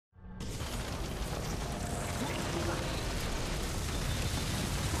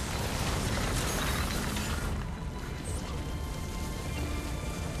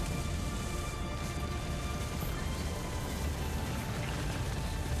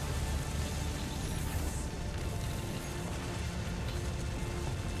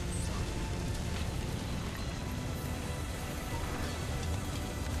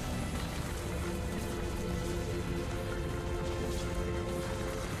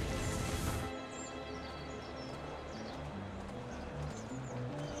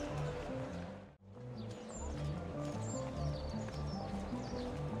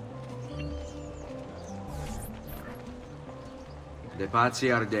The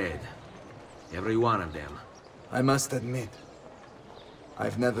Pazzi are dead. Every one of them. I must admit,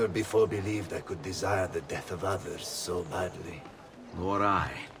 I've never before believed I could desire the death of others so badly. Nor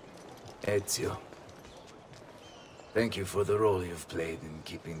I. Ezio, thank you for the role you've played in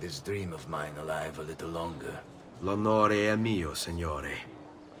keeping this dream of mine alive a little longer. L'onore è mio, signore.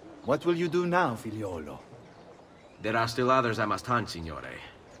 What will you do now, figliolo? There are still others I must hunt, signore.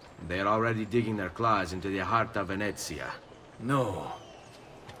 They are already digging their claws into the heart of Venezia. No.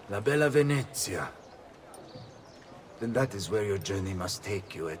 La bella Venezia. Then that is where your journey must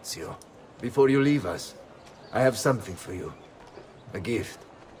take you, Ezio. Before you leave us, I have something for you. A gift.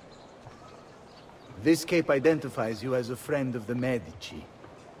 This cape identifies you as a friend of the Medici.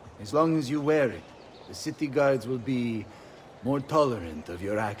 As long as you wear it, the city guards will be more tolerant of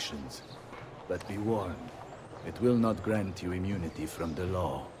your actions. But be warned, it will not grant you immunity from the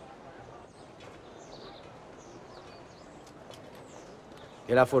law.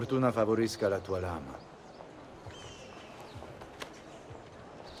 Che la fortuna favorisca la tua lama.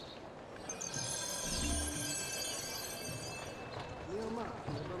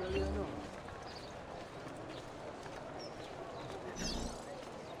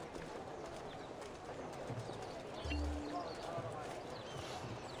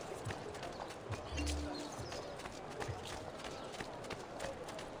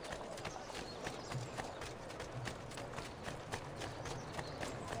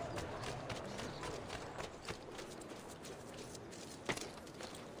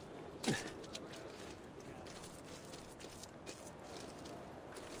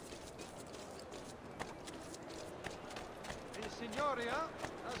 Signoria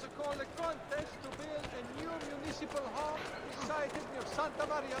has a call a contest to build a new municipal hall sited near Santa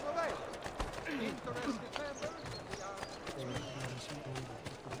Maria Novella. Interested members?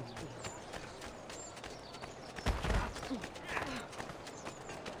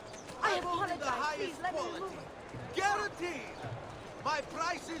 I apologize. Please let me move. Guaranteed! My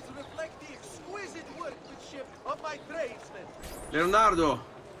prices reflect the exquisite workmanship of my tradesmen. Leonardo!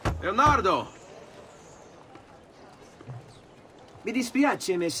 Leonardo! Mi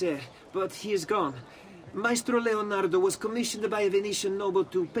dispiace, messer, but he is gone. Maestro Leonardo was commissioned by a Venetian noble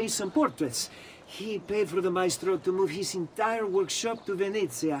to paint some portraits. He paid for the maestro to move his entire workshop to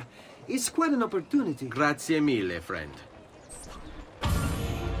Venezia. It's quite an opportunity. Grazie mille, friend.